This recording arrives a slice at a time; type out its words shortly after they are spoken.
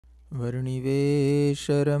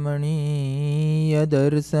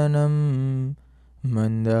वर्णिवेशरमणीयदर्शनं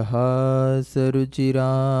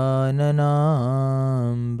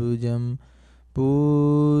मन्दहासरुचिराननाम्बुजं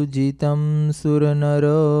पूजितं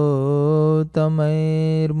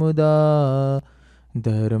सुरनरोत्तमैर्मुदा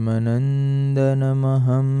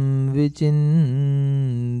धर्मनन्दनमहं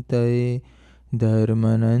विचिन्तये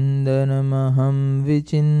धर्मनन्दनमहं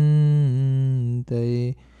विचिन्तये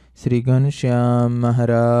श्री घनश्याम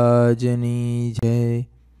महाराजनी जय।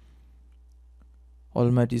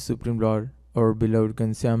 Almighty Supreme Lord, our beloved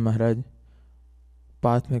Ghanshyam Maharaj,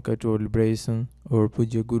 Pathmaker to liberation, our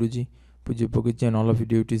Puja Guruji, Puja Bhagutji, and all of you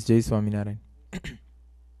devotees, Jai Swaminarayan.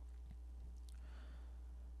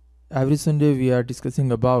 Every Sunday we are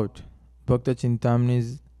discussing about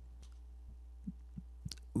Bhaktachintamani's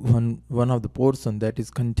one of the portion that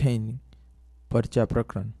is contained Parcha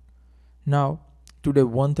Prakran. Now, today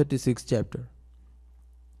 136th chapter.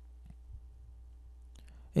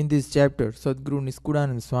 In this chapter, Sadguru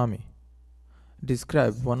Niskudanand Swami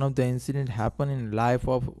described one of the incidents happened in the life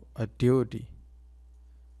of a devotee.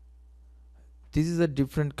 This is a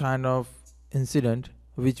different kind of incident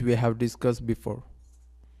which we have discussed before.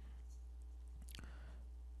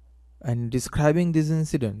 And describing this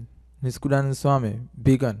incident, Niskudanand Swami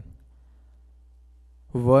began,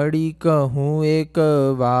 Vadi kahun ek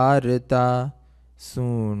varta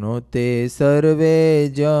सुनो ते सर्वे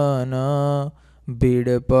जन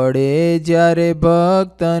भीड़ पड़े जारे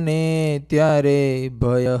भक्त ने त्यारे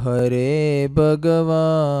भय हरे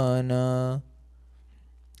भगवान.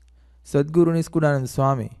 Sadguru Niskudanand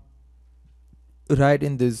Swami write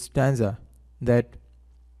in this stanza that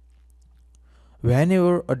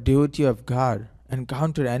whenever a devotee of God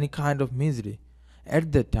encountered any kind of misery,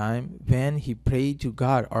 at the time when he prayed to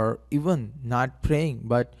God, or even not praying,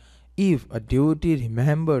 but if a devotee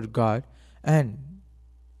remembered God and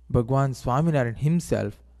Bhagwan Swaminarayan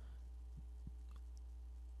himself,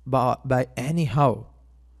 by anyhow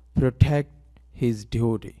protect his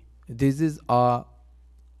devotee. This is a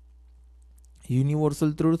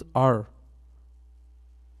universal truth, or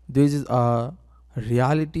this is a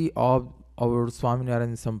reality of our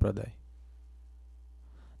Swaminarayan Sampradaya.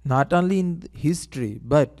 Not only in history,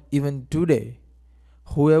 but even today,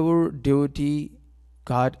 whoever devotee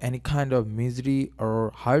got any kind of misery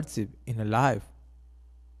or hardship in a life,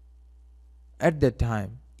 at that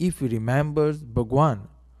time, if he remembers Bhagwan,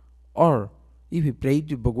 or if he prayed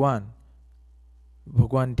to Bhagwan,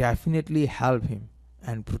 Bhagwan definitely help him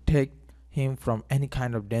and protect him from any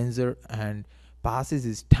kind of danger and passes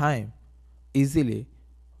his time easily,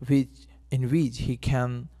 in which he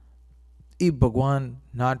can, if Bhagwan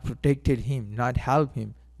not protected him, not help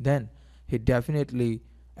him, then he definitely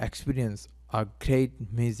experience a great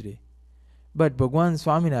misery. But Bhagwan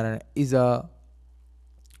Swaminarayan is a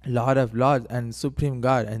Lord of Lords and Supreme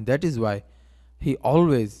God, and that is why he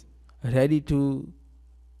always ready to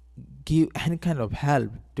give any kind of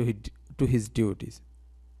help to his devotees.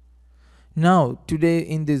 Now, today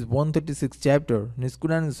in this 136th chapter,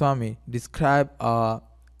 Niskudanand Swami described a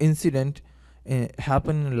incident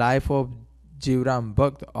happened in the life of Jivram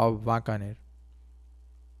Bhakt of Vakaner.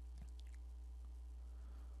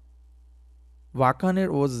 Vakaner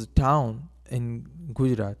was a town in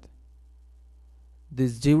Gujarat.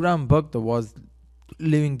 This Jivram Bhakt was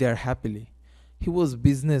living there happily. He was a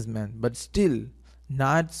businessman, but still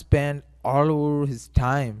not spent all over his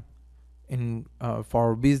time in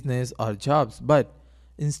for business or jobs, but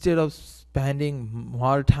instead of spending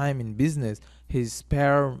more time in business, he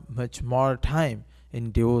spared much more time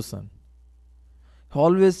in devotion.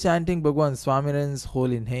 Always chanting Bhagwan Swaminarayan's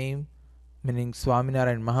holy name, meaning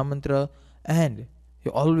Swaminarayan Mahamantra, and he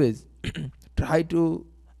always try to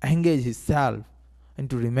engage himself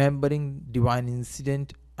into remembering divine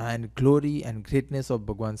incident and glory and greatness of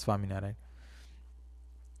Bhagwan Swaminarayan.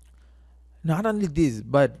 Not only this,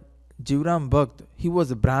 but Jivram Bhakt, he was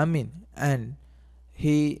a Brahmin, and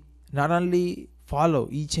he not only follow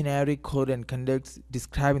each and every code and conducts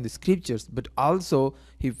described in the scriptures, but also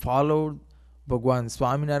he followed Bhagwan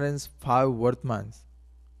Swaminarayan's 5 Vartmans.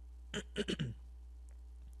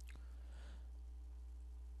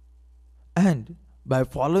 And by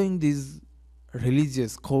following these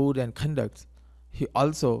religious code and conducts, he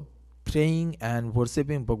also praying and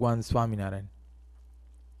worshipping Bhagwan Swaminarayan.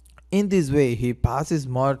 In this way, he passes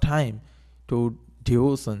more time to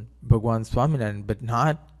devotion Bhagwan Swaminarayan, but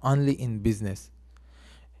not only in business.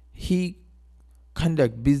 He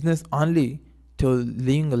conduct business only to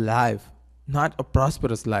living a life, not a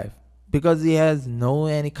prosperous life, because he has no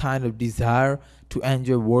any kind of desire to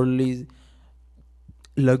enjoy worldly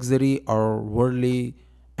luxury or worldly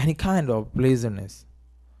any kind of pleasantness.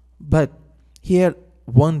 But he had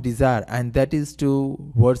one desire, and that is to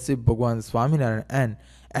worship Bhagwan Swaminarayan and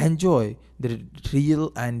enjoy the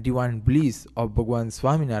real and divine bliss of Bhagwan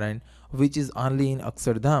Swaminarayan, which is only in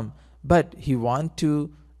Akshardham. But he want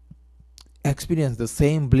to experience the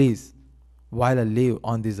same bliss while I live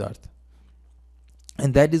on this earth.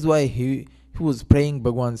 And that is why he was praying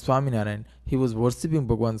Bhagwan Swaminarayan, he was worshipping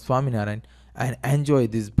Bhagwan Swaminarayan and enjoy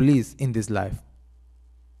this bliss in this life.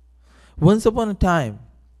 Once upon a time,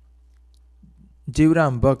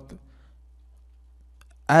 Jivram Bhakt,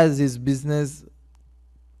 as his business,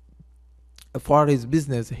 for his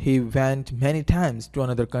business, he went many times to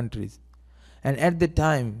another countries. And at the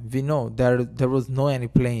time, we know there was no any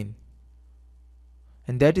plane.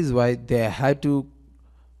 And that is why they had to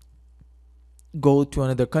go to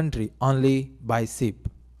another country only by ship.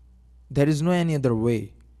 There is no any other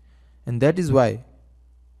way. And that is why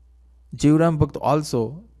Jivram Bhakt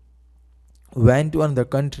also went to another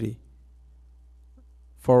country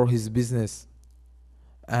for his business.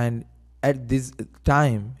 And at this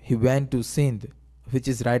time, he went to Sindh, which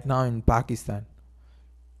is right now in Pakistan.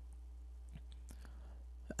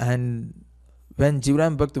 And when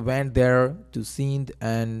Jivram Bhakt went there to Sindh,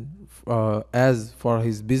 and as for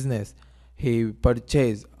his business, he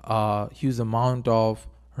purchased a huge amount of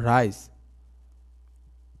rice,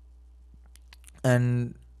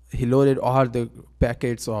 and he loaded all the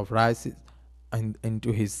packets of rice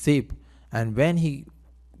into his ship. And when he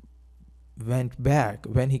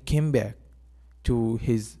came back to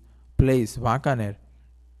his place, Vakaner,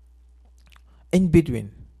 in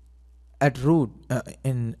between, at route,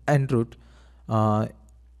 in en route,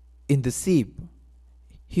 in the ship,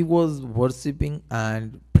 he was worshipping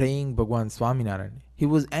and praying Bhagwan Swaminarayan. He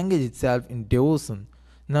was engaged himself in devotion,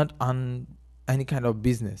 not on any kind of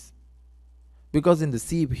business. Because in the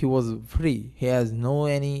ship he was free. He has no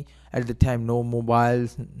any, at the time, no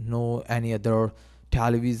mobiles, no any other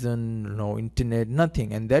television, no internet,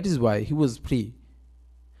 nothing. And that is why he was free.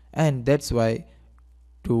 And that's why,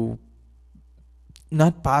 to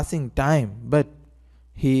not passing time, but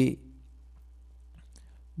he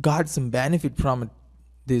got some benefit from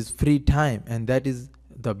this free time, and that is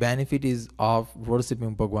the benefit is of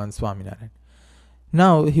worshipping Bhagwan Swaminarayan.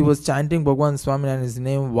 Now he was chanting Bhagwan Swaminarayan's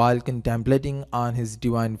name while contemplating on his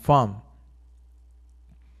divine form.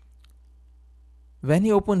 When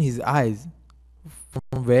he opened his eyes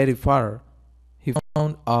from very far, he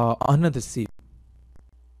found another ship.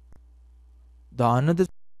 The another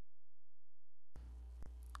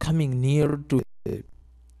coming near to it.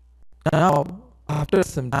 Now, after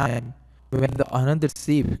some time, when the another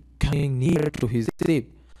ship coming near to his ship,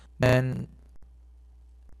 then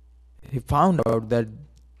he found out that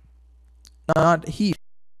not he,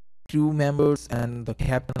 crew members and the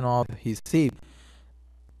captain of his ship,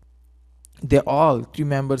 they all, crew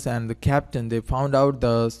members and the captain, they found out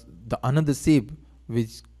the another ship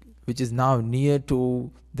which is now near to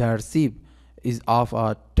their ship is of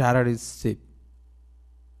a terrorist ship.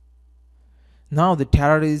 Now the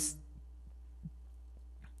terrorists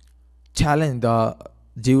challenged the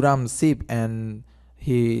Jivram ship, and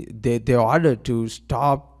they ordered to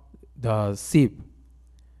stop the ship.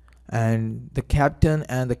 And the captain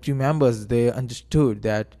and the crew members, they understood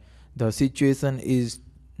that the situation is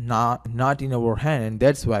not in our hand, and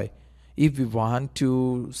that's why if we want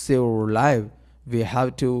to save our life, we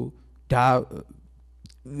have to dive.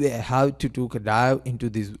 We have to take a dive into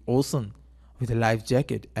this ocean with a life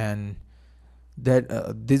jacket, and that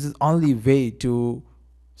this is only way to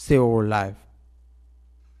save our life.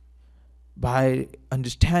 By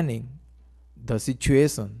understanding the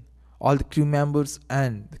situation, all the crew members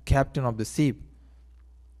and the captain of the ship,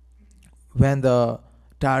 when the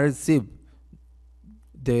terrorist ship,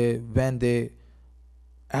 when they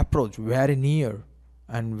approach very near,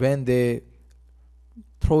 and when they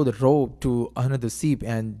throw the rope to another ship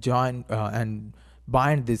and join and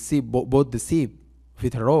bind the ship, both the ship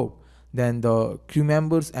with a rope, then the crew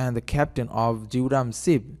members and the captain of Jivram's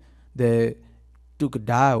ship, they took a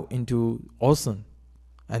dive into ocean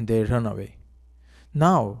and they run away.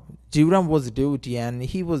 Now Jivram was a devotee, and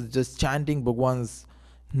he was just chanting Bhagwan's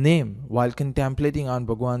name while contemplating on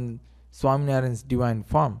Bhagwan Swaminarayan's divine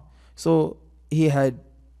form. So he had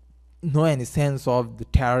no any sense of the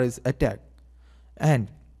terrorist attack. And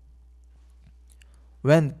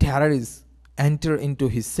when terrorists enter into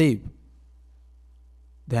his ship,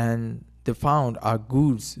 then they found our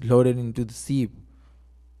goods loaded into the ship.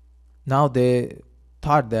 Now they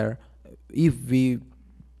thought that if we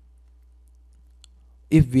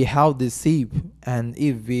have this ship, and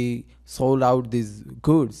if we sold out these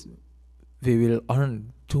goods, we will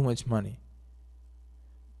earn too much money.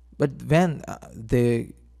 But when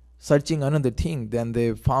they searching another thing, then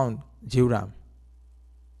they found Jivram.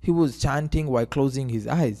 He was chanting while closing his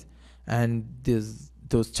eyes, and those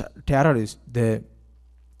terrorists, they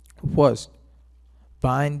first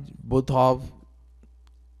bind both of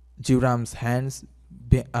Jivram's hands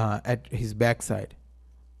at his backside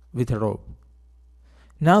with a rope.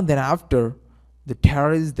 Now then after, the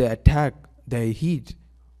terrorists, they hit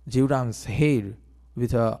Jivram's head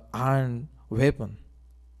with a iron weapon.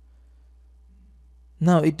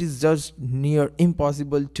 Now it is just near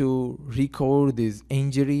impossible to recover this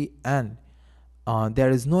injury, and there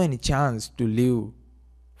is no any chance to live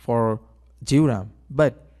for Jivram.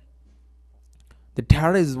 But the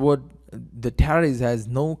terrorist has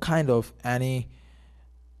no kind of any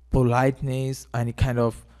politeness, any kind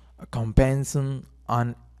of compassion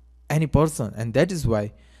on any person, and that is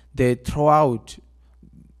why they throw out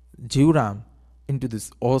Jivram into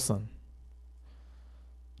this ocean.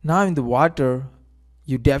 Now in the water,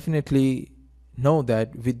 you definitely know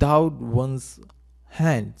that without one's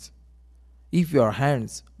hands, if your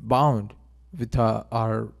hands bound with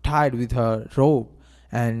are tied with a rope,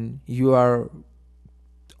 and you are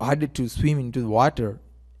ordered to swim into the water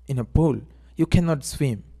in a pool, you cannot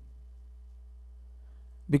swim,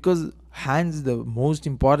 because hands is the most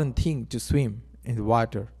important thing to swim in the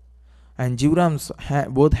water. And Jivram's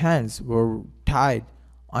both hands were tied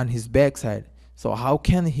on his backside, so how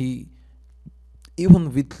can he,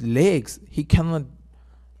 even with legs, he cannot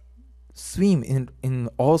swim in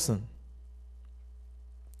ocean.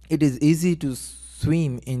 It is easy to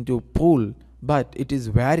swim into pool, but it is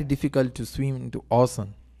very difficult to swim into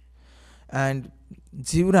ocean. And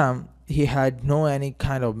Jivram, he had no any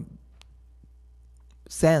kind of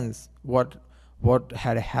sense what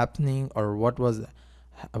had happening, or what was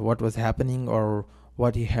happening, or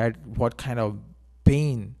what kind of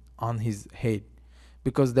pain on his head,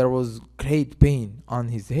 because there was great pain on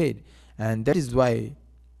his head, and that is why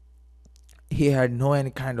he had no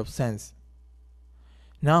any kind of sense.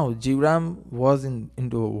 Now Jivram was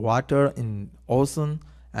into water in ocean,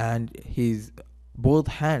 and his both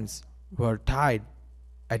hands were tied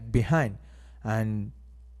at behind, and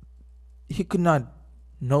he could not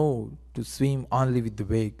know to swim only with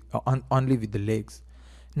only with the legs.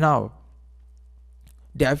 Now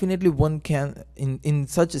definitely one can, in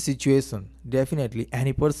such a situation, definitely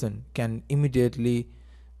any person can immediately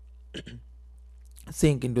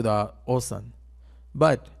sink into the ocean.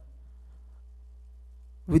 But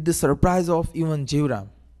with the surprise of even Jivram,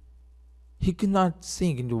 he could not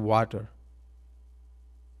sink into water.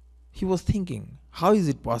 He was thinking, how is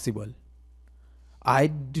it possible? I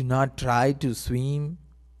do not try to swim,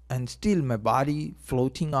 and still my body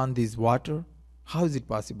floating on this water. How is it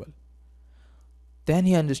possible? Then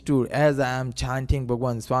he understood, as I am chanting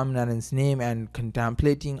Bhagwan Swaminarayan's name and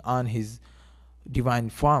contemplating on his divine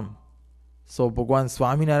form, so Bhagwan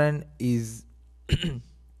Swaminarayan is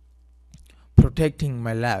protecting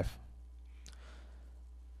my life.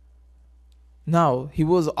 Now he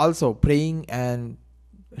was also praying and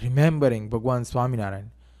remembering Bhagwan Swaminarayan.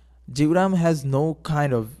 Jivram has no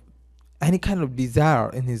kind of any kind of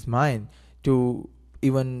desire in his mind to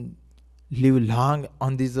even live long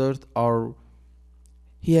on this earth, or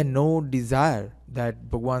he had no desire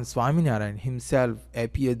that Bhagwan Swaminarayan himself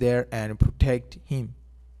appear there and protect him.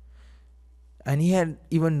 And he had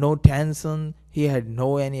even no tension, he had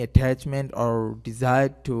no any attachment or desire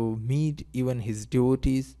to meet even his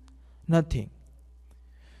devotees, nothing.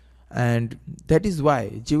 And that is why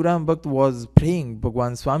Jivram Bhakt was praying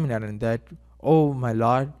Bhagwan Swaminarayan that, oh my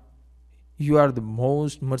Lord, you are the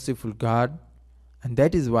most merciful God, and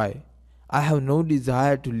that is why I have no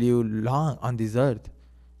desire to live long on this earth,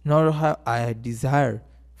 nor have I a desire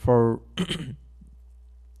for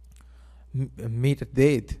meet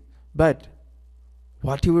death. But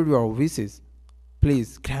whatever your wishes,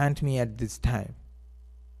 please grant me at this time.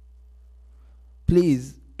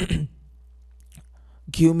 Please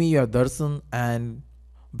give me your darshan and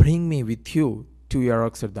bring me with you to your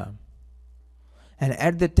Akshardham. And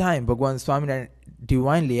at that time, Bhagwan Swaminarayan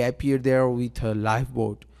divinely appeared there with a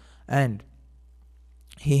lifeboat, and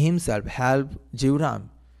he himself helped Jivram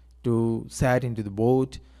to sat into the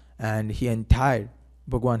boat, and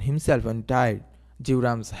Bhagwan himself untied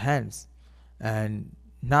Jivram's hands, and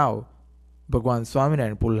now Bhagwan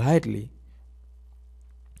Swaminarayan politely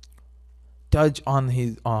touched on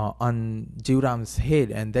Jivram's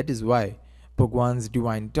head, and that is why Bhagwan's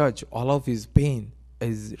divine touch, all of his pain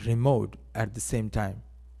is removed at the same time.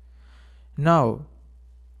 Now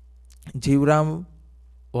Jivram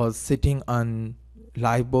was sitting on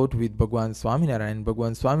lifeboat with Bhagwan Swaminarayan.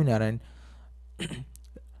 Bhagwan Swaminarayan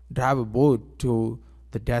drive a boat to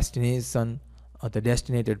the destination the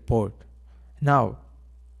designated port. Now,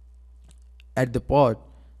 at the port,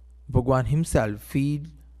 Bhagwan himself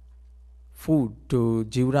feed food to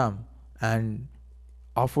Jivram and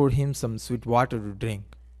offered him some sweet water to drink.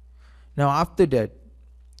 Now, after that,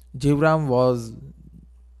 Jivram was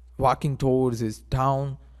walking towards his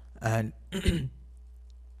town, and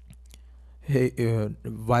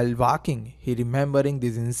while walking, he remembering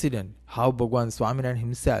this incident, how Bhagwan Swaminarayan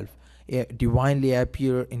himself divinely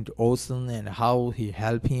appeared into ocean and how he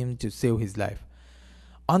helped him to save his life.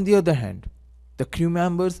 On the other hand, the crew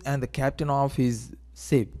members and the captain of his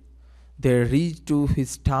ship, they reached to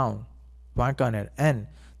his town, Vakaner, and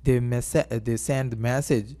they sent the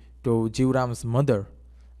message to Jivram's mother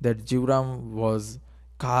that Jivram was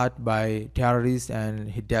caught by terrorists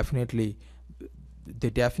and they definitely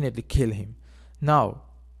kill him. Now,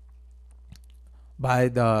 by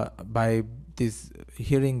this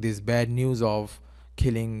hearing this bad news of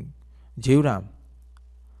killing Jivram,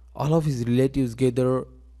 all of his relatives gather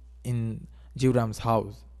in Jivram's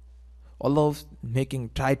house. All of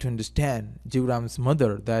try to understand Jivram's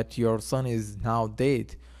mother that your son is now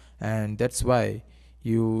dead, and that's why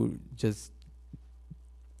you just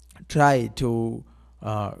try to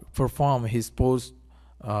perform his post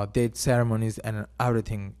death ceremonies and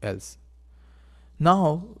everything else.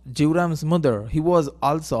 Now, Jivram's mother, she was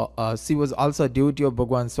also a devotee of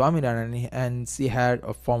Bhagwan Swaminarayan, and she had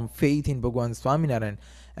a firm faith in Bhagwan Swaminarayan,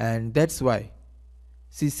 and that's why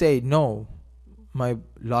she said, "No, my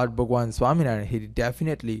Lord Bhagwan Swaminarayan, he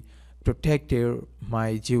definitely protected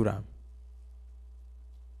my Jivram."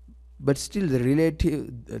 But still, the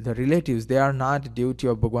relatives, they are not devotee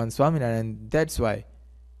of Bhagwan Swaminarayan, and that's why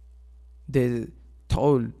they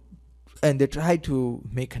told and they tried to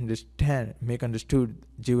make understood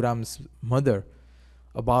Jivram's mother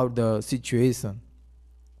about the situation.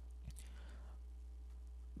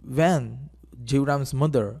 When Jivram's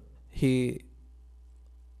mother, he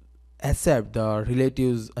accept the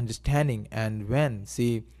relatives' understanding, and when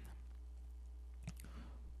she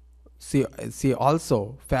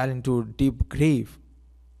also fell into deep grief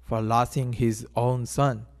for losing his own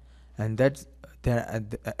son, and that's there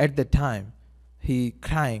at the time he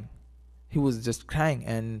was just crying,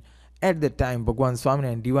 and at that time Bhagwan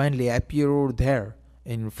Swaminarayan divinely appeared there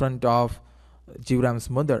in front of Jivram's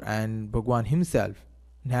mother, and Bhagwan himself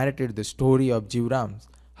narrated the story of Jivram's,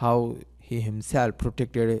 how he himself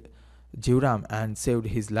protected Jivram and saved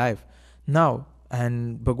his life. Now,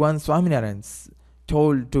 and Bhagwan Swaminarayan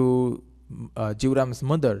told to Jivram's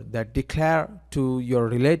mother that declare to your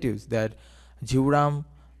relatives that Jivram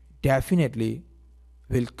definitely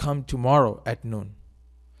will come tomorrow at noon.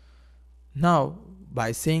 Now,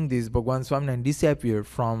 by saying this, Bhagwan Swaminarayan disappeared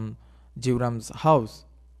from Jivram's house,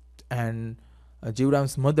 and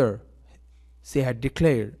Jivram's mother, she had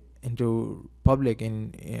declared into public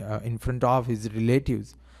in front of his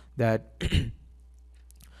relatives that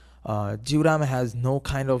Jivram has no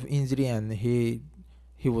kind of injury and he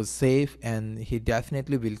was safe and he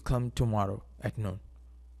definitely will come tomorrow at noon.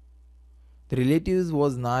 The relatives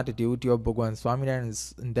was not a duty of Bhagwan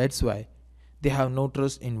Swaminarayan, and that's why they have no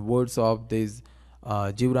trust in words of this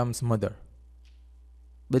Jivram's mother.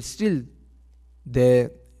 But still, they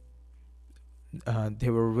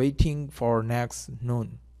were waiting for next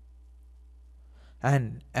noon.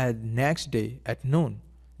 And at next day at noon,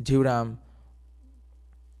 Jivram,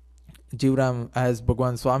 as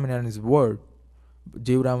Bhagwan Swaminarayan's word,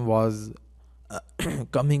 Jivram was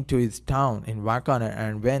coming to his town in Vakana,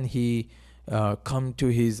 and when he come to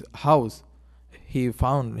his house, he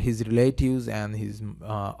found his relatives and his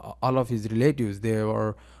all of his relatives, they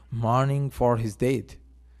were mourning for his death.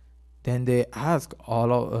 Then he asked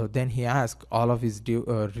all of his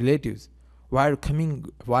relatives, why are you coming,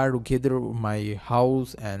 why are you gather my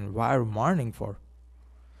house, and why are you mourning for?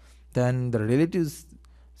 Then the relatives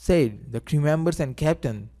said, the crew members and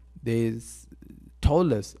captain, they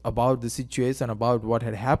told us about the situation, about what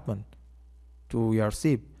had happened to your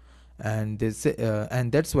ship, and they say,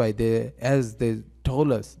 and that's why they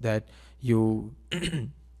told us that you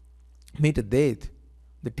meet a death,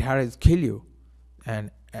 the terrorists kill you, and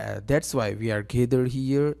that's why we are gathered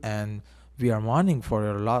here and we are mourning for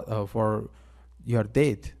your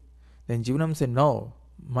death. Then Jivram said, no,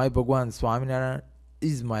 my Bhagwan Swaminarayan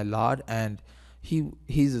is my Lord, and he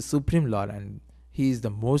is the supreme Lord, and he is the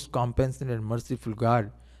most compassionate and merciful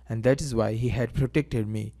God, and that is why he had protected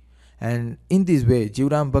me. And in this way,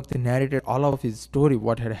 Jivram Bhakti narrated all of his story,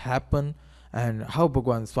 what had happened, and how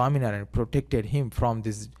Bhagwan Swaminarayan protected him from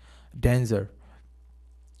this danger.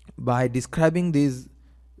 By describing this,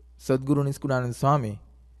 Sadguru Niskunanand Swami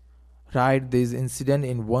write this incident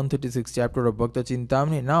in 136 chapter of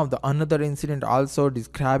Bhaktachintamani. Now the another incident also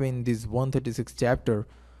described in this 136 chapter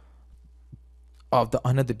of the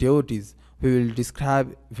another devotees. We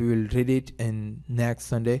will read it in next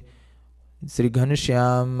Sunday. Sri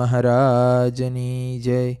Ghanshyam Maharajani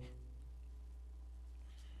Jai.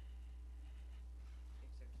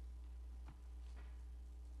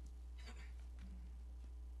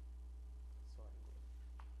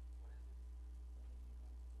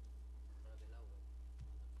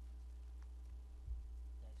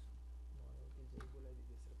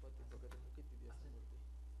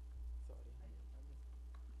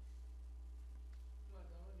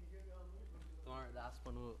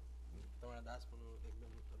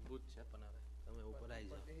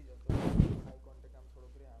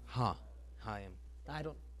 हाँ हाँ I am. I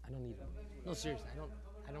don't need it. No, seriously,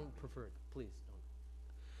 I don't prefer it. Please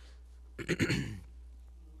don't.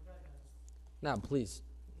 Nah, please.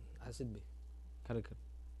 Acid be. ખરેખર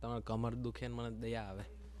તમારું કમર દુખે ને મને દયા આવે.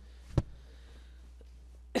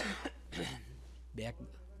 Back.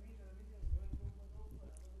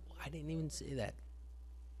 I didn't even say that.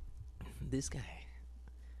 This guy.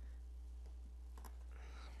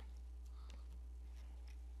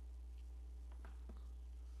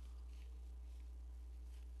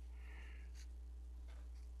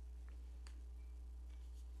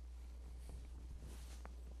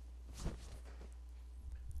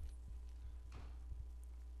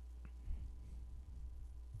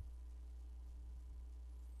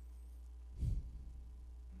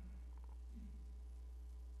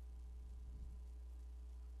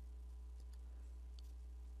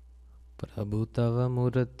 प्रभु तव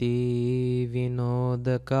मूर्ति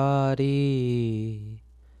विनोदकारी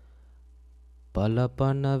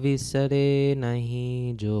पलपन विसरे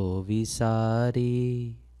नहीं जो विसारी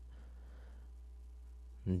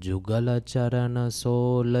जुगल चरण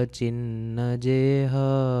सोल चिन्ह जेह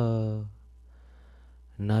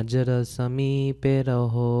नजर समीपे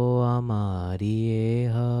रहो हमारी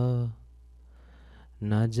एह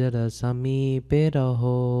नजर समीपे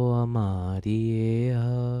रहो हमारी एह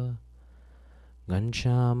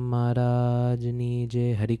घनश्याम महाराज नी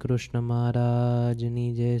जय, हरि कृष्ण महाराज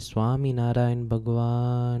नी जय, स्वामीनारायण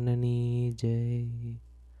भगवान नी जय.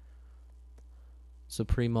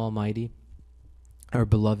 Supreme Almighty, our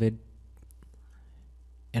beloved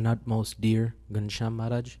and utmost dear Ghanshyam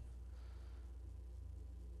Maharaj,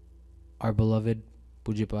 our beloved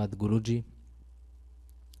Pujapad Guruji,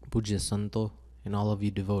 Pujya Santo, and all of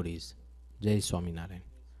you devotees, Jai Swaminarayan.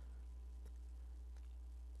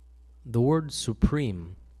 The word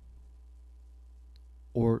supreme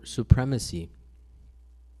or supremacy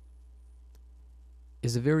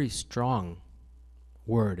is a very strong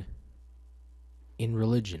word in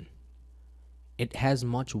religion. It has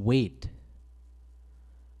much weight.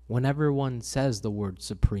 Whenever one says the word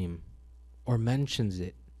supreme or mentions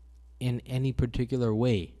it in any particular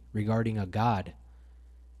way regarding a god,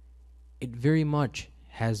 it very much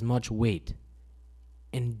has much weight.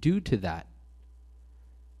 And due to that,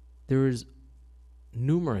 there is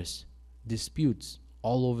numerous disputes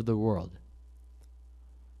all over the world.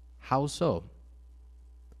 How so?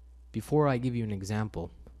 Before I give you an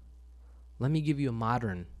example, let me give you a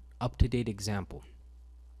modern, up-to-date example.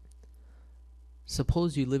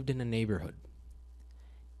 Suppose you lived in a neighborhood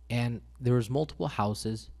and there was multiple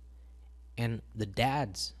houses, and the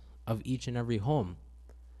dads of each and every home,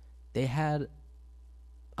 they had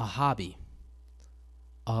a hobby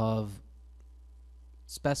of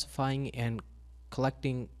specifying and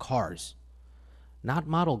collecting cars. Not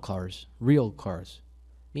model cars, real cars.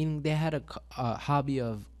 Meaning they had a hobby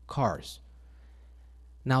of cars.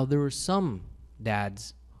 Now there were some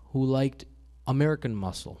dads who liked American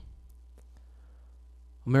muscle.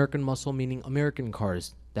 American muscle meaning American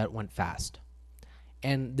cars that went fast.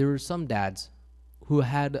 And there were some dads who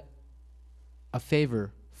had a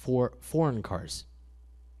favor for foreign cars.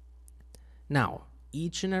 Now,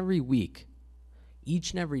 each and every week,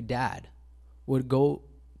 each and every dad would go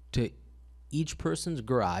to each person's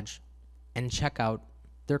garage and check out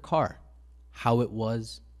their car, how it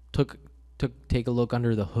was, take a look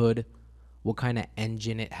under the hood, what kind of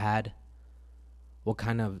engine it had, what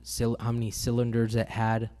kind of how many cylinders it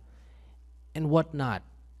had, and whatnot,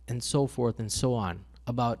 and so forth and so on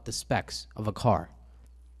about the specs of a car.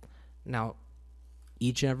 Now,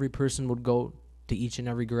 each and every person would go to each and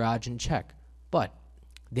every garage and check, but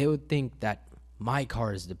they would think that my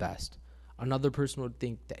car is the best. Another person would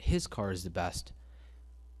think that his car is the best.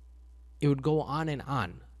 It would go on and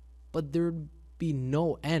on, but there would be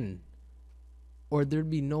no end, or there'd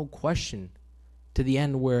be no question to the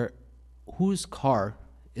end where whose car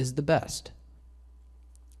is the best.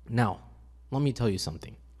 Now, let me tell you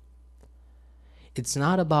something. It's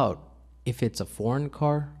not about if it's a foreign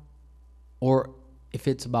car or if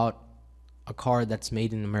it's about a car that's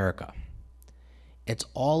made in America. It's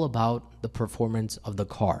all about the performance of the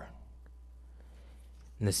car.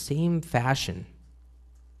 In the same fashion,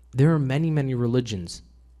 there are many, many religions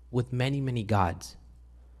with many, many gods.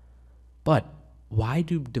 But why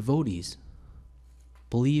do devotees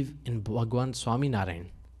believe in Bhagwan Swaminarayan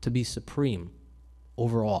to be supreme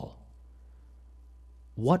over all?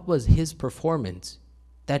 What was his performance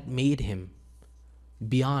that made him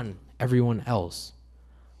beyond everyone else?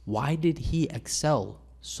 Why did he excel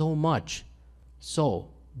so much, so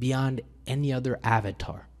beyond any other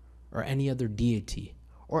avatar or any other deity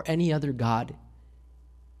or any other god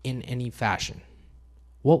in any fashion?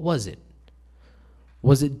 What was it?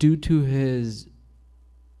 Was it due to his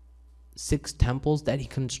 6 temples that he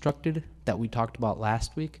constructed that we talked about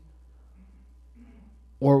last week?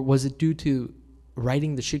 Or was it due to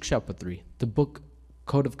writing the Shikshapatri, the book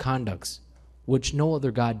Code of Conducts, which no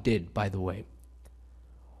other god did, by the way?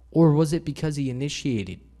 Or was it because he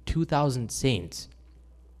initiated 2,000 saints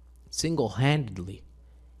single-handedly?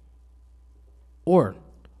 Or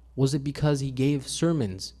was it because he gave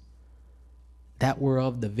sermons that were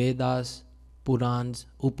of the Vedas, Purans,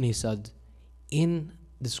 Upanishads in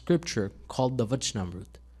the scripture called the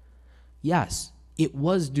Vachnamrut? Yes, it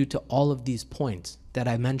was due to all of these points that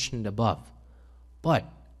I mentioned above. But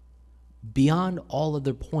beyond all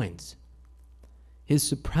other points, his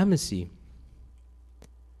supremacy,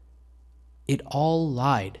 it all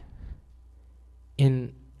lied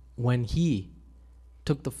in when he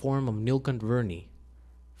took the form of Nilkant Varni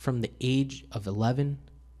from the age of 11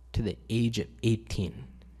 to the age of 18.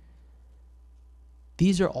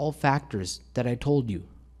 These are all factors that I told you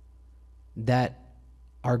that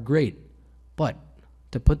are great, but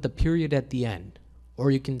to put the period at the end, or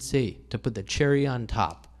you can say to put the cherry on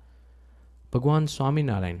top, Bhagwan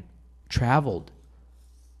Swaminarayan traveled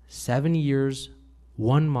 7 years,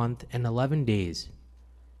 1 month, and 11 days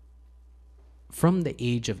from the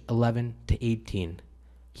age of 11 to 18.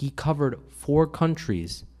 He covered 4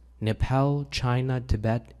 countries, Nepal, China,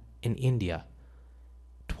 Tibet, and India,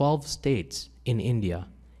 12 states in India,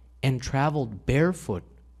 and traveled barefoot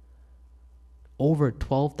over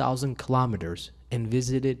 12,000 kilometers and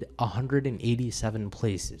visited 187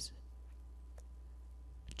 places.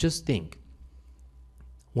 Just think,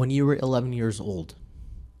 when you were 11 years old,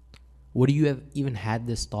 would you have even had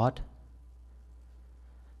this thought?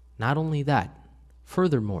 Not only that,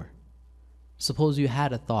 furthermore, suppose you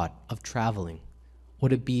had a thought of traveling.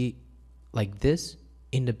 Would it be like this,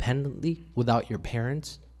 independently, without your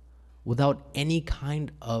parents, without any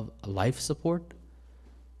kind of life support?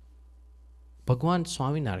 Bhagwan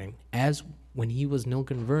Swaminarayan, as when he was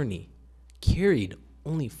Nilkant Varni, carried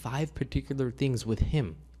only 5 particular things with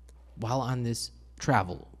him while on this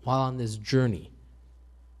travel, while on this journey.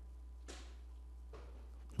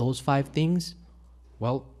 Those 5 things,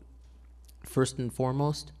 well, first and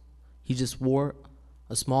foremost, he just wore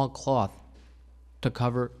a small cloth to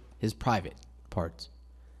cover his private parts.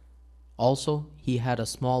 Also, he had a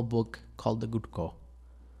small book called the Gurukul.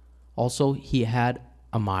 Also, he had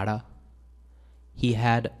a mara. He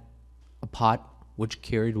had a pot which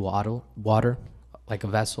carried water like a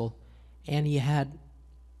vessel, and he had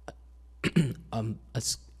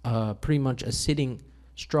pretty much a sitting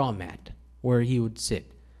straw mat where he would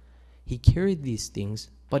sit. He carried these things,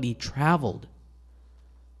 but he traveled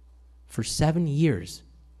for 7 years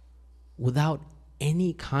without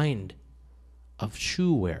any kind of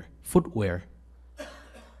footwear,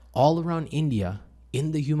 all around India,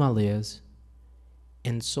 in the Himalayas,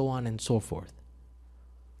 and so on and so forth.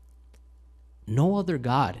 No other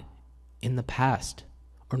god in the past,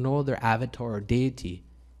 or no other avatar or deity,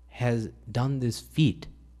 has done this feat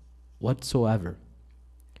whatsoever.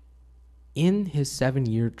 In his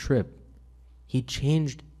 7-year trip, he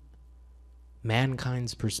changed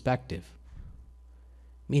mankind's perspective.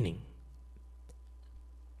 Meaning,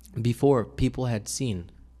 before, people had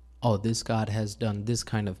seen, oh, this god has done this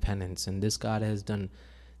kind of penance, and this god has done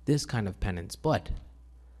this kind of penance. But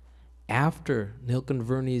after Nilkant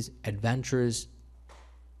Varni's adventurous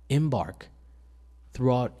embark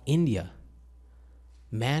throughout India,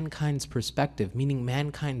 mankind's perspective, meaning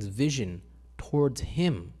mankind's vision towards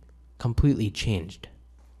him, completely changed.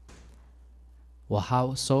 Well,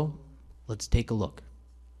 how so? Let's take a look.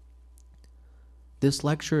 This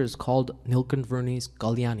lecture is called Nilkant Varni's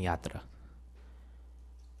Kalyan Yatra.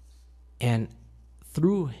 And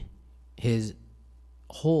through his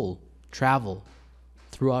whole travel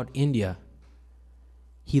throughout India,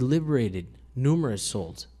 he liberated numerous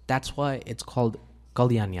souls. That's why it's called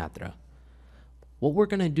Kalyan Yatra. What we're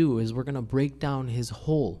going to do is we're going to break down his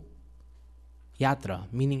whole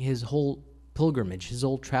yatra, meaning his whole pilgrimage, his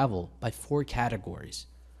whole travel, by 4 categories.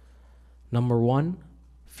 Number 1,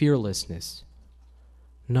 fearlessness.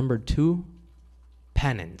 Number 2,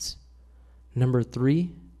 penance. Number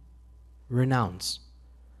 3, renounce.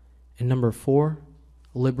 And number 4,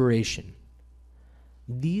 liberation.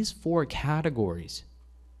 These 4 categories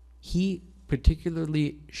he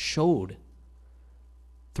particularly showed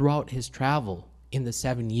throughout his travel in the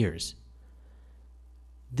 7 years.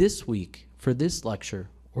 This week, for this lecture,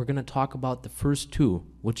 we're going to talk about the first 2,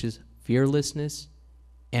 which is fearlessness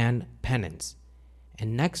and penance.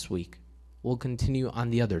 And next week, we'll continue on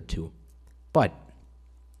the other 2. But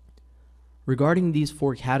regarding these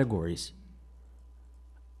 4 categories,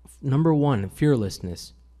 number 1,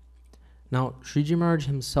 fearlessness. Now, Shriji Maharaj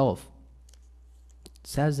himself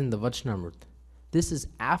says in the Vachanamrut, this is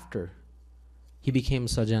after he became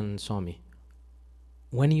Sahajananda Swami.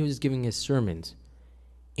 When he was giving his sermons,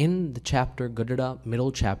 in the chapter, Gadada,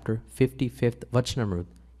 middle chapter, 55th Vachanamrut,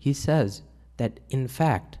 he says that, in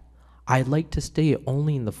fact, I'd like to stay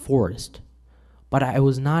only in the forest, but I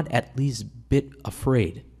was not at least bit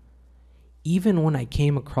afraid. Even when I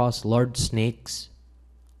came across large snakes,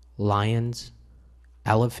 lions,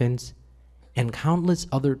 elephants, and countless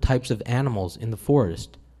other types of animals in the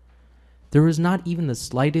forest, there was not even the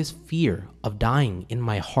slightest fear of dying in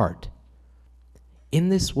my heart. In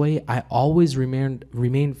this way, I always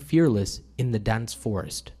remained fearless in the dense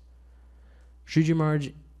forest. Shriji Maharaj,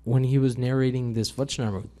 when he was narrating this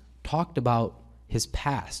Vachanamrut, talked about his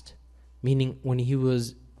past, meaning when he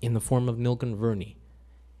was in the form of Nilkanvarni.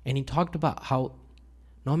 And he talked about how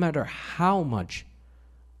no matter how much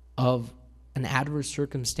of an adverse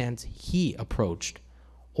circumstance he approached,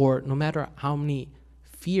 or no matter how many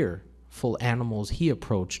fearful animals he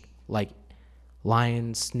approached, like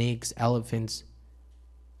lions, snakes, elephants,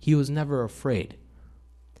 he was never afraid.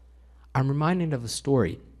 I'm reminded of a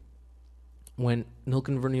story when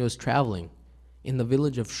Nilkanvarni was traveling in the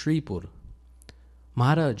village of Shripur.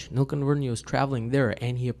 Maharaj, Nilkanvarni, was traveling there,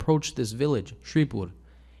 and he approached this village, Shripur,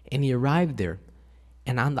 and he arrived there,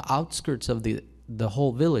 and on the outskirts of the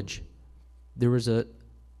whole village, there was a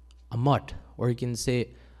mutt, or you can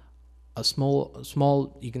say a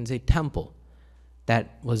small, you can say temple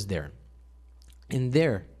that was there. And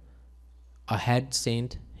there, a head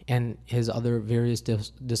saint and his other various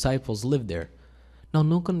disciples lived there. Now,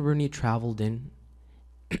 Nilkanvarni traveled in,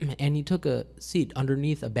 and he took a seat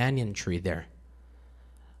underneath a banyan tree there.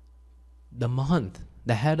 The mahant,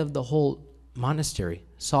 the head of the whole monastery,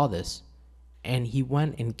 saw this, and he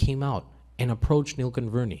went and came out and approached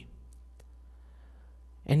Nilkanvarni.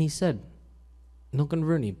 And he said,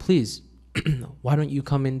 Nilkanvarni, please, why don't you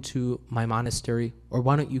come into my monastery, or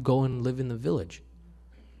why don't you go and live in the village?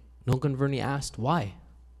 Nilkanvarni asked, why?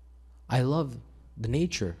 I love the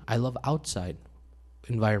nature. I love outside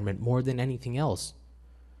environment more than anything else.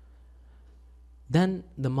 Then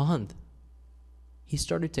the mahant, he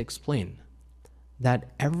started to explain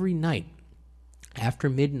that every night after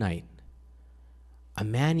midnight, a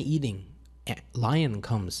man-eating lion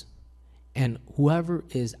comes, and whoever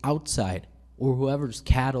is outside, or whoever's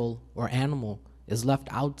cattle or animal is left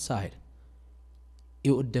outside,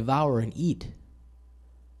 it would devour and eat.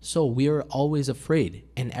 So we are always afraid,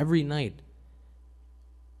 and every night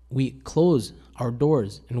we close our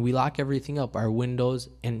doors and we lock everything up, our windows,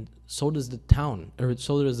 and so does the town, or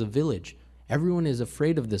so does the village. Everyone is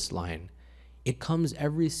afraid of this lion. It comes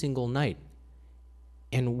every single night,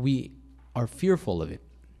 and we are fearful of it.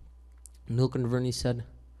 Nilkanvarni said,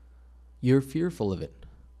 you're fearful of it,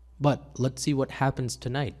 but let's see what happens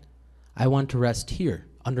tonight. I want to rest here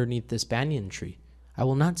underneath this banyan tree. I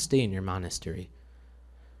will not stay in your monastery.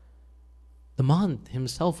 The mahant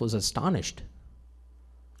himself was astonished.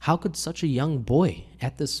 How could such a young boy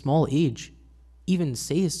at this small age even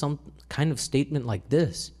say some kind of statement like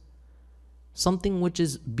this? Something which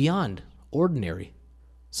is beyond ordinary,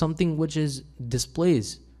 something which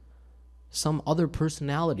displays some other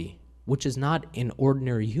personality which is not in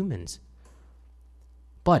ordinary humans.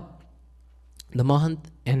 But the mahant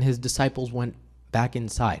and his disciples went back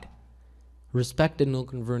inside, respected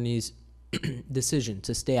Nilkanvarni's decision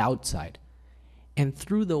to stay outside. And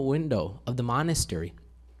through the window of the monastery,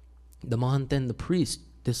 the mahant and the priest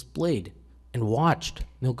displayed and watched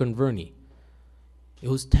Nilkanvarni. It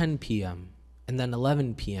was 10 p.m., and then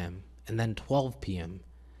 11 p.m., and then 12 p.m.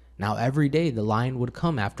 Now every day the lion would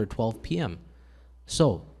come after 12 p.m.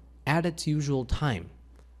 So, at its usual time,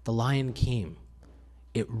 the lion came.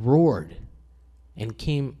 It roared and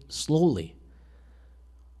came slowly.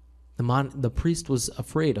 The priest was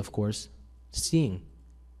afraid, of course, seeing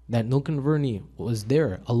that Nilkanvarni was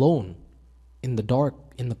there alone in the dark,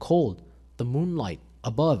 in the cold. The moonlight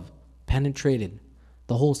above penetrated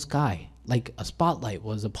the whole sky like a spotlight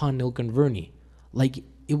was upon Nilkanvarni, like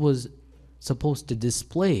it was supposed to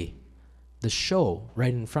display the show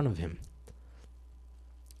right in front of him.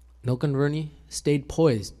 Nilkanvarni stayed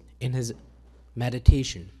poised in his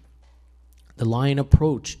meditation. The lion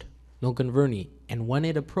approached Nilkanvarni, and when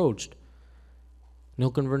it approached,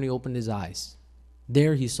 Nilkanvarni opened his eyes.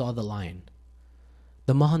 There he saw the lion.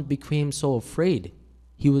 The Mahant became so afraid,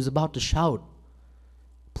 he was about to shout,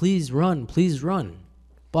 "Please run, please run."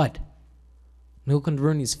 But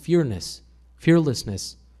Nilkanvarni's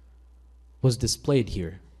fearlessness was displayed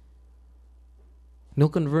here.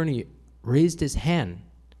 Nilkanvarni raised his hand,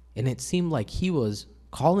 and it seemed like he was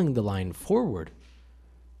calling the lion forward.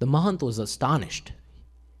 The Mahant was astonished.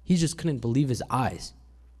 He just couldn't believe his eyes.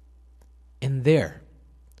 And there,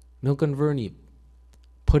 Nilkanvarni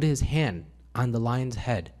put his hand on the lion's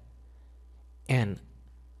head, and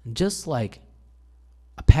just like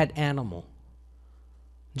a pet animal,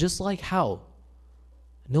 just like how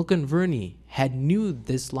Nilkanvarni had knew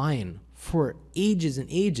this lion for ages and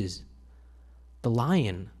ages, the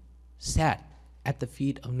lion sat at the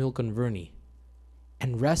feet of Nilkanvarni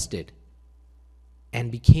and rested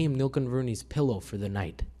and became Nilkanvarni's pillow for the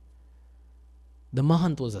night. The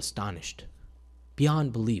Mahant was astonished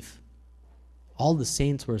beyond belief. All the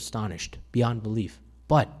saints were astonished beyond belief.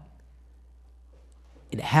 But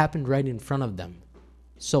it happened right in front of them.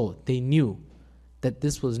 So they knew that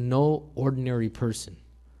this was no ordinary person.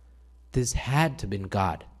 This had to have been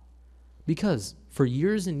God. Because for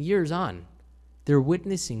years and years on, they're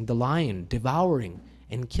witnessing the lion devouring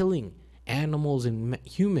and killing animals and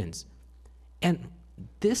humans. And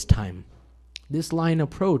this time, this lion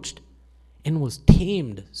approached and was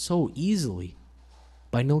tamed so easily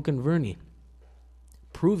by Nilkanvarni,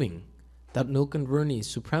 proving that Nilkanvarni's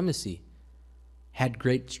supremacy had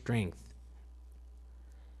great strength.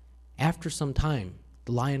 After some time,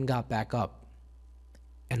 the lion got back up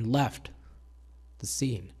and left the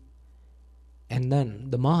scene. And then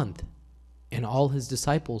the Mahant and all his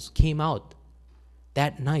disciples came out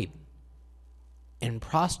that night and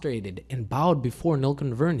prostrated and bowed before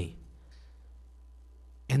Nilkanvarni.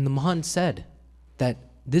 And the Mahant said that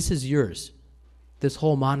this is yours, this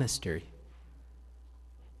whole monastery.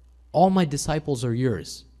 All my disciples are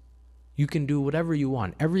yours. You can do whatever you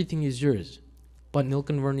want. Everything is yours. But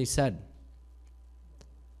Nilkanvarni said,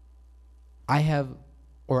 I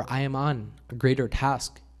am on a greater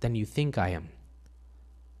task than you think I am.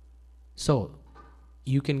 So,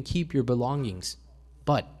 you can keep your belongings,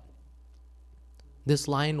 but this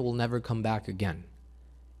lion will never come back again.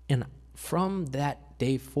 And from that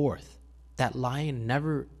day forth, that lion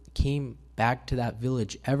never came back to that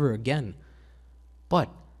village ever again. But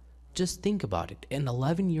just think about it, an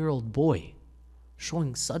 11-year-old boy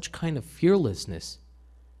showing such kind of fearlessness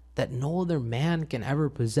that no other man can ever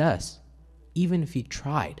possess, even if he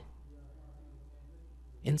tried.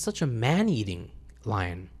 And such a man-eating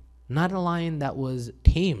lion, not a lion that was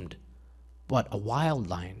tamed, but a wild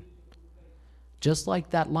lion. Just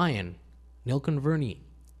like that lion, Nilkanvarni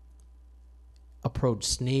approached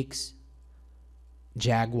snakes,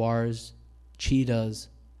 jaguars, cheetahs,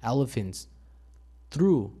 elephants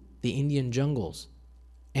through the Indian jungles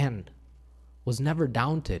and was never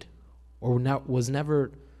daunted or was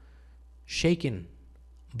never shaken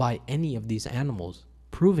by any of these animals,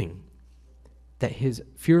 proving that his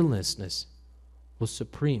fearlessness was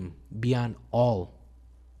supreme beyond all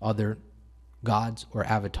other gods or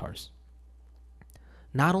avatars.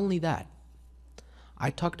 Not only that,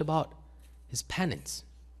 I talked about his penance.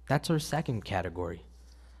 That's our second category.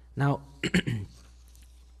 Now,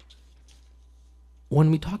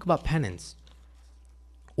 when we talk about penance,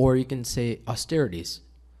 or you can say austerities,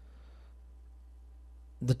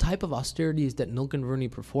 the type of austerities that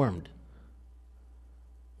Nilkanvarni performed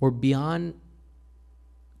were beyond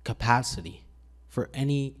capacity for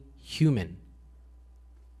any human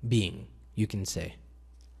being, you can say.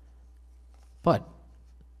 But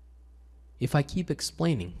if I keep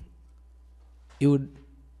explaining, it would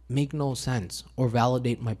make no sense or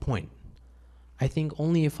validate my point. I think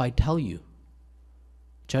only if I tell you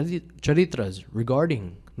charitras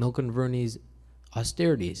regarding Nilkanvarni's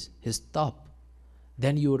austerities, his tap,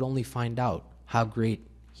 then you would only find out how great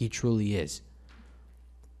he truly is.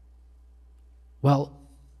 Well,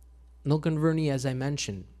 Nilkanvarni, as I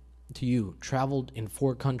mentioned to you, traveled in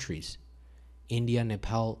 4 countries: India,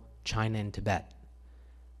 Nepal, China, and Tibet.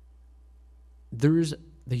 There's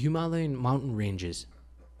the Himalayan mountain ranges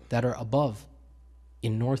that are above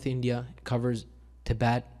in North India. It covers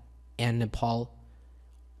Tibet and Nepal,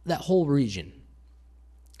 that whole region,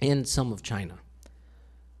 and some of China.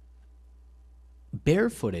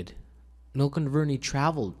 Barefooted, Nilkanvarni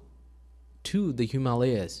traveled to the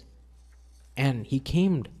Himalayas, and he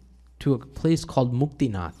came to a place called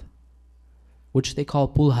Muktinath, which they call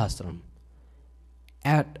Pulhastram,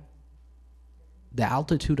 at the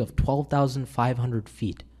altitude of 12,500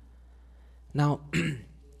 feet. Now, I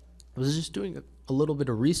was just doing a little bit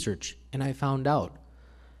of research, and I found out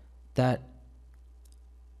that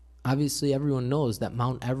obviously everyone knows that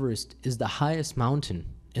Mount Everest is the highest mountain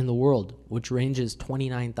in the world, which ranges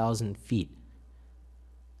 29,000 feet.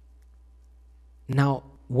 Now,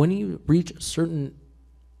 when you reach a certain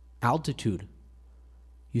altitude,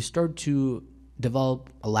 you start to develop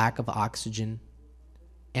a lack of oxygen,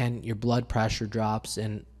 and your blood pressure drops,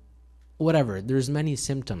 and whatever. There's many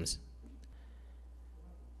symptoms.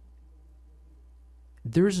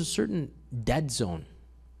 There's a certain dead zone,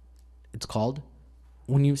 it's called,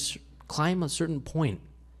 when you climb a certain point.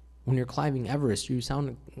 When you're climbing Everest,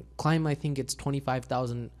 climb, I think it's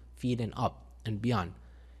 25,000 feet and up and beyond.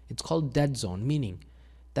 It's called dead zone, meaning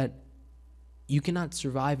that you cannot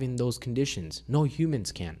survive in those conditions. No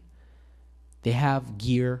humans can. They have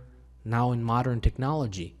gear now in modern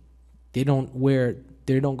technology. They don't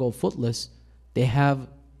go footless. They have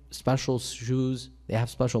special shoes, they have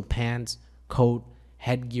special pants, coat,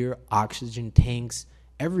 headgear, oxygen tanks,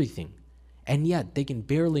 everything. And yet they can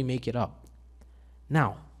barely make it up.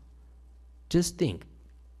 Now, just think,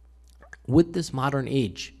 with this modern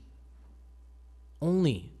age,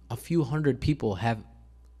 only a few hundred people have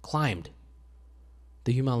climbed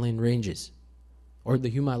the Himalayan ranges, or the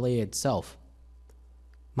Himalaya itself,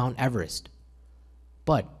 Mount Everest.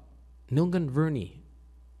 But Nilkanvarni,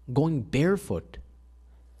 going barefoot,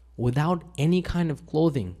 without any kind of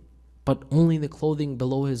clothing, but only the clothing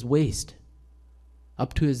below his waist,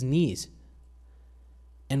 up to his knees,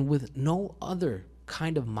 and with no other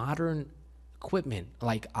kind of modern equipment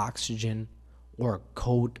like oxygen or a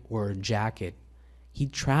coat or a jacket, he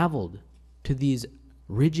traveled to these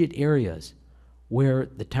rigid areas where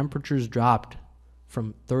the temperatures dropped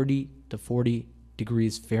from 30 to 40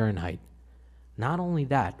 degrees Fahrenheit. Not only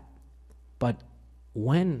that, but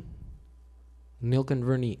when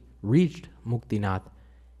Nilkanvarni reached Muktinath,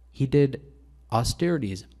 he did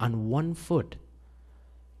austerities on 1 foot.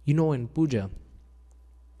 You know, in puja,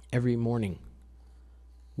 every morning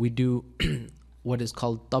we do what is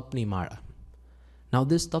called Tapni Mara. Now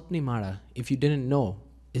this Tapni Mara, if you didn't know,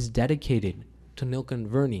 is dedicated to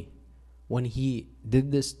Nilkanvarni when he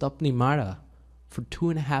did this Tapni Mara for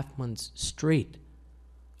 2.5 months straight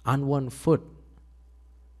on 1 foot.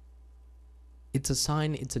 It's a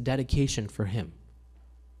sign, it's a dedication for him.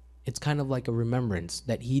 It's kind of like a remembrance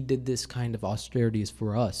that he did this kind of austerities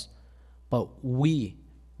for us. But we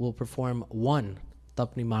will perform 1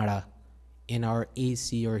 Tapni Mara in our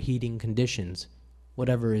AC or heating conditions,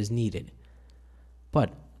 whatever is needed.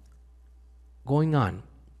 But going on,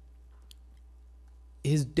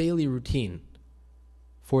 his daily routine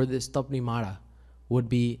for this Tapni Mara would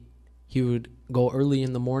be he would go early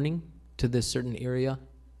in the morning to this certain area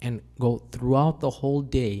and go throughout the whole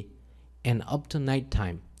day, and up to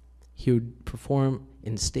nighttime he would perform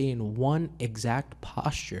and stay in one exact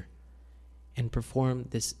posture and perform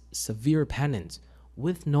this severe penance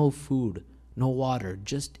with no food, no water,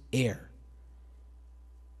 just air.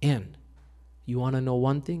 And you want to know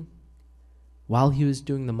one thing? While he was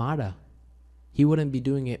doing the Mara, he wouldn't be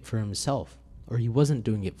doing it for himself, or he wasn't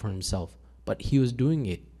doing it for himself, but he was doing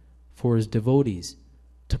it for his devotees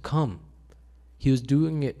to come. He was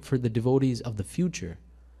doing it for the devotees of the future.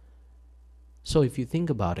 So if you think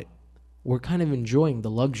about it, we're kind of enjoying the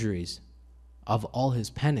luxuries of all his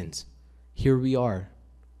penance. Here we are,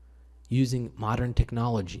 using modern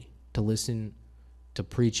technology to listen to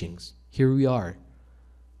preachings. Here we are,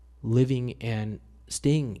 living and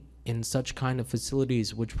staying in such kind of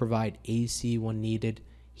facilities which provide AC when needed,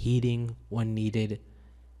 heating when needed.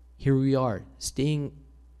 Here we are, staying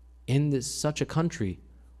in such a country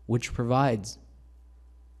which provides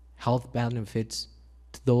health benefits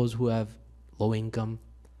to those who have low income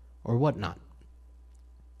or whatnot.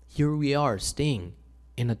 Here we are, staying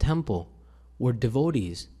in a temple where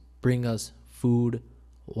devotees bring us food,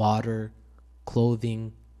 water,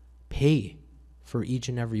 clothing, pay for each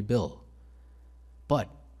and every bill. But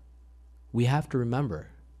we have to remember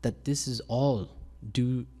that this is all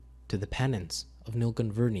due to the penance of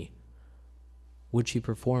Nilkanvarni, which he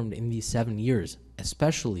performed in these 7 years,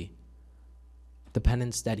 especially the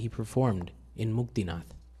penance that he performed in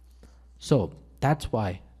Muktinath. So that's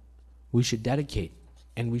why we should dedicate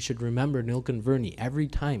and we should remember Nilkanvarni every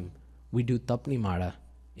time we do Tapni Mara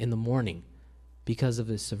in the morning because of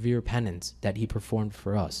his severe penance that he performed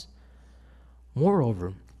for us.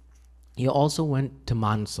 Moreover, he also went to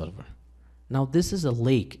Mansarovar. Now, this is a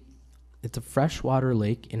lake. It's a freshwater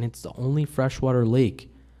lake, and it's the only freshwater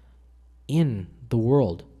lake in the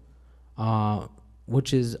world,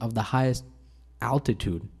 which is of the highest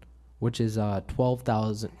altitude, which is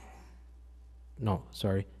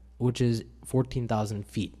 14,000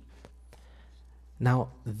 feet. Now,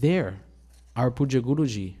 there, our Puja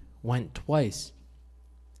Guruji went twice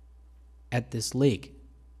at this lake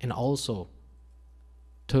and also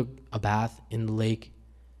took a bath in the lake.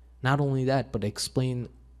 Not only that, but explained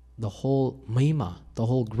the whole mahima, the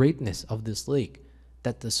whole greatness of this lake,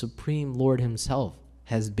 that the Supreme Lord himself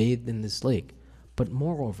has bathed in this lake. But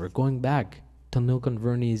moreover, going back to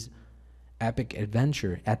Nilkanvarni's epic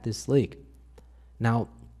adventure at this lake, now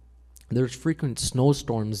there's frequent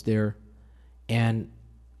snowstorms there, and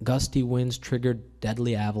gusty winds triggered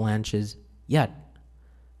deadly avalanches. Yet,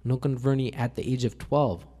 Nilkanvarni at the age of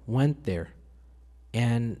 12 went there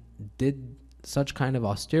and did such kind of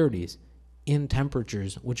austerities in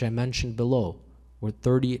temperatures which I mentioned below were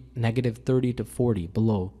negative 30 to 40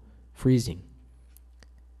 below freezing.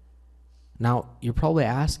 Now, you're probably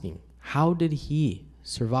asking, how did he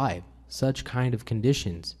survive such kind of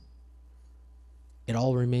conditions? It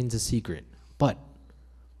all remains a secret, but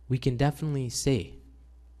we can definitely say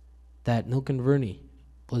that Nilkanvarni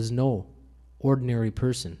was no ordinary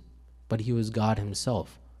person, but he was God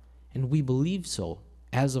himself. And we believe so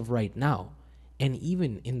as of right now, and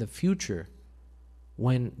even in the future,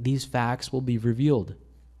 when these facts will be revealed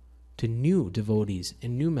to new devotees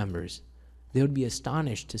and new members, they would be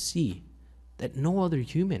astonished to see that no other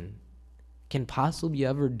human can possibly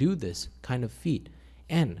ever do this kind of feat,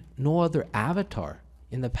 and no other avatar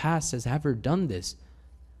in the past has ever done this,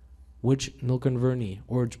 which Nilkanvarni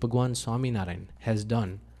or Bhagwan Swaminarayan has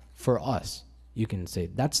done for us. You can say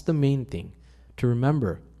that's the main thing, to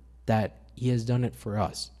remember that he has done it for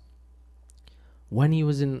us. When he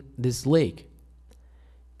was in this lake,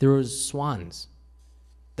 there was swans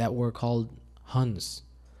that were called Huns.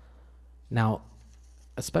 Now,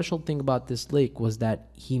 a special thing about this lake was that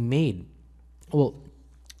he made, well,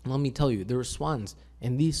 let me tell you, there were swans,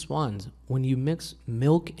 and these swans, when you mix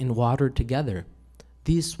milk and water together,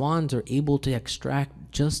 these swans are able to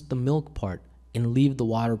extract just the milk part and leave the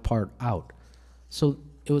water part out. So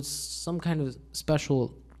it was some kind of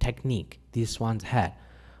special technique these swans had.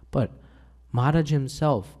 But Maharaj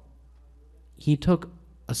himself, he took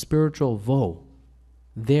a spiritual vow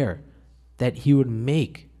there that he would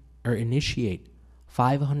make or initiate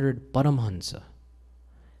 500 Paramhansa,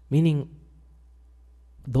 meaning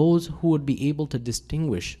those who would be able to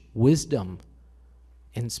distinguish wisdom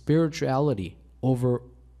and spirituality over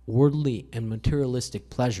worldly and materialistic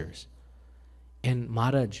pleasures. And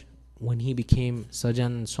Maharaj, when he became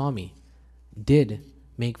Sahajananda Swami, did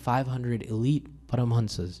make 500 elite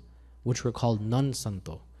Paramhansas, which were called Nan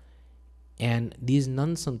Santo. And these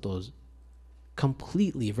Nan Santos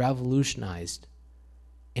completely revolutionized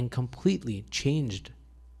and completely changed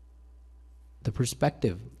the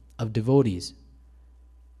perspective of devotees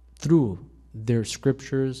through their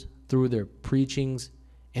scriptures, through their preachings,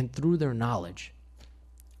 and through their knowledge,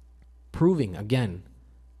 proving again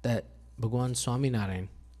that Bhagwan Swaminarayan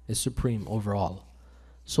is supreme over all.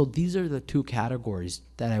 So these are the two categories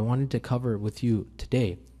that I wanted to cover with you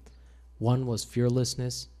today. One was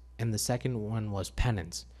fearlessness, and the second one was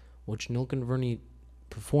penance, which Nilkanvarni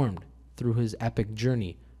performed through his epic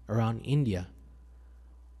journey around India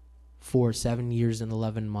for 7 years and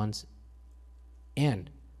 11 months. And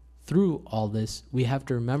through all this, we have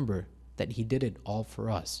to remember that he did it all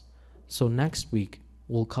for us. So next week,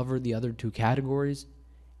 we'll cover the other two categories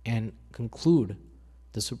and conclude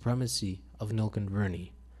the supremacy of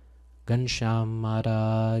Nilkanvarni.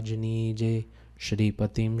 GhanshyamPrakashDasji Jai.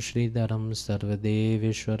 Shripatim Shridaram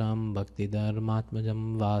Sarvadevishwaram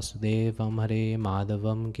Bhaktidarmatmajam Vasudevam Hare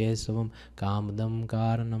Madhavam Kesavam Kamadam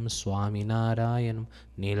Karanam Swaminarayanam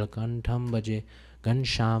Nilkantham Bhaje.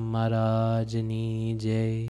 GhanshyamPrakashDasji Jai.